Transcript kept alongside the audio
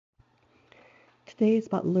Today is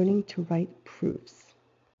about learning to write proofs.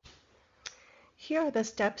 Here are the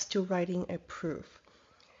steps to writing a proof.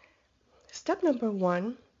 Step number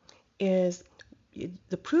 1 is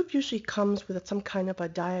the proof usually comes with some kind of a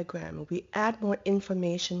diagram. We add more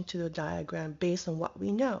information to the diagram based on what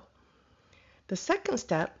we know. The second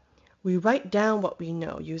step, we write down what we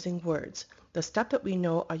know using words. The steps that we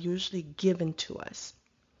know are usually given to us.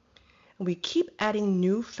 And we keep adding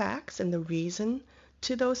new facts and the reason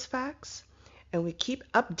to those facts. And we keep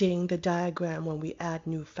updating the diagram when we add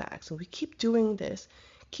new facts. And we keep doing this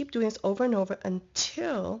over and over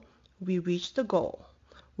until we reach the goal,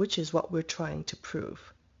 which is what we're trying to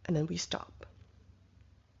prove. And then we stop.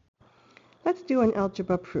 Let's do an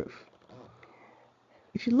algebra proof.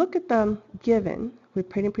 If you look at the given, we're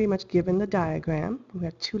pretty much given the diagram. We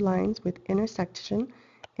have two lines with intersection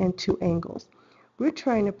and two angles. We're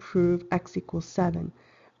trying to prove x equals 7.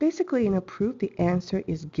 Basically, in a proof, the answer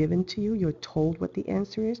is given to you. You're told what the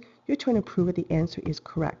answer is. You're trying to prove that the answer is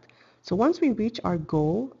correct. So once we reach our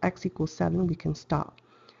goal, x equals 7, we can stop.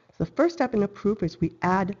 So the first step in a proof is we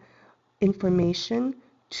add information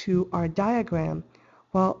to our diagram.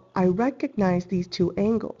 Well, I recognize these two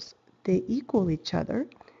angles. They equal each other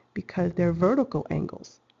because they're vertical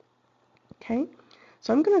angles. Okay?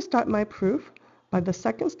 So I'm going to start my proof by the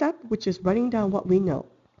second step, which is writing down what we know.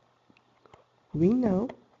 We know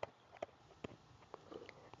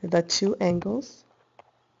the two angles,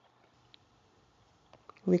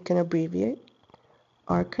 we can abbreviate,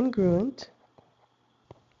 are congruent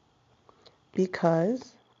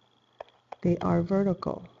because they are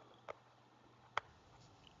vertical.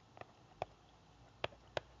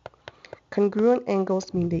 Congruent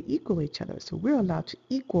angles mean they equal each other, so we're allowed to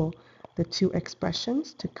equal the two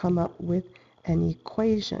expressions to come up with an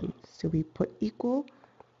equation. So we put equal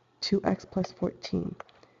 2x plus 14.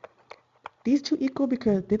 These two equal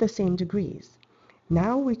because they're the same degrees.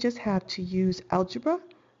 Now we just have to use algebra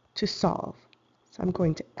to solve. So I'm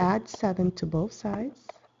going to add 7 to both sides.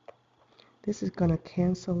 This is going to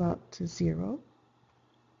cancel out to 0.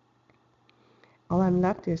 All I'm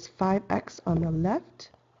left is 5x on the left,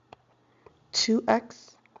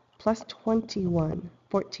 2x plus 21.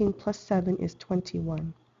 14 plus 7 is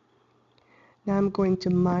 21. Now I'm going to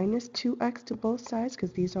minus 2x to both sides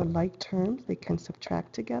because these are like terms. They can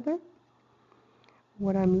subtract together.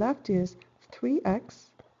 What I'm left is 3x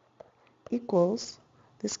equals,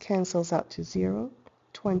 this cancels out to 0,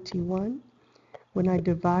 21. When I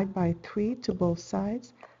divide by 3 to both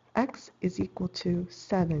sides, x is equal to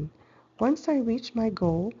 7. Once I reach my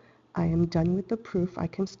goal, I am done with the proof. I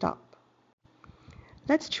can stop.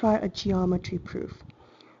 Let's try a geometry proof.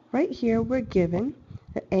 Right here we're given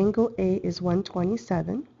that angle A is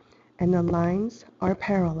 127 and the lines are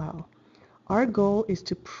parallel. Our goal is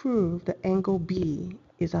to prove that angle B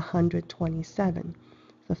is 127.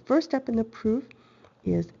 The first step in the proof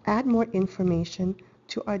is add more information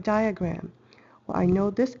to our diagram. Well, I know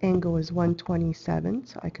this angle is 127,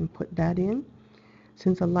 so I can put that in.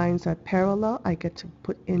 Since the lines are parallel, I get to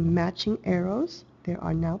put in matching arrows. They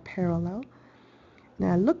are now parallel.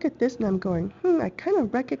 Now I look at this and I'm going, I kind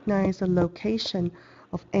of recognize the location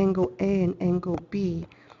of angle A and angle B.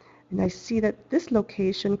 And I see that this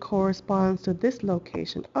location corresponds to this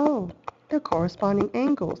location. Oh, they're corresponding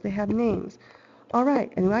angles. They have names. All right,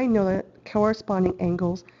 and I know that corresponding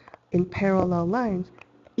angles in parallel lines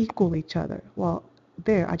equal each other. Well,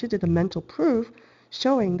 there, I just did a mental proof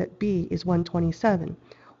showing that B is 127.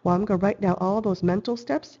 Well, I'm going to write down all those mental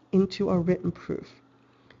steps into a written proof.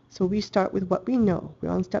 So we start with what we know. We're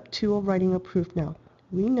on step 2 of writing a proof now.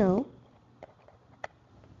 We know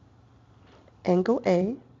angle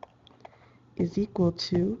A is equal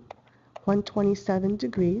to 127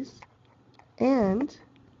 degrees and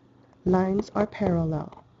lines are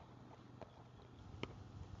parallel.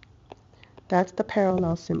 That's the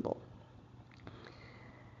parallel symbol.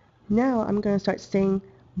 Now I'm going to start saying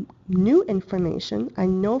new information. I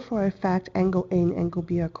know for a fact angle A and angle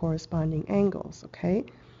B are corresponding angles, okay?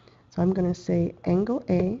 So I'm going to say angle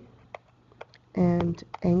A and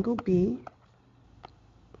angle B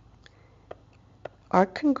are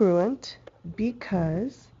congruent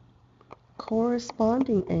because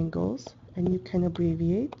corresponding angles, and you can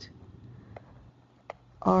abbreviate,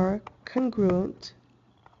 are congruent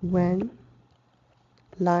when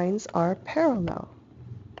lines are parallel.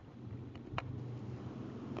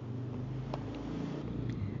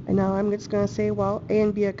 And now I'm just going to say, well, A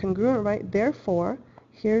and B are congruent, right? Therefore,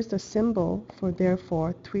 here's the symbol for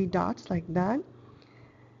therefore, 3 dots like that.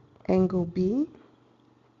 Angle B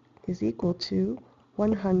is equal to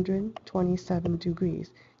 127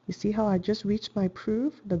 degrees. You see how I just reached my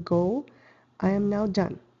proof, the goal? I am now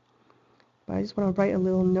done. I just want to write a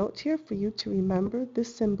little note here for you to remember.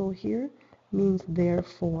 This symbol here means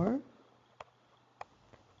therefore.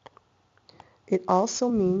 It also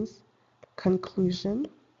means conclusion.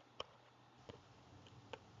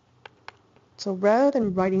 So rather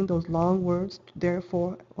than writing those long words,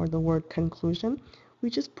 therefore, or the word conclusion, we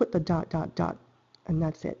just put the dot, dot, dot, and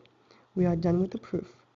that's it. We are done with the proof.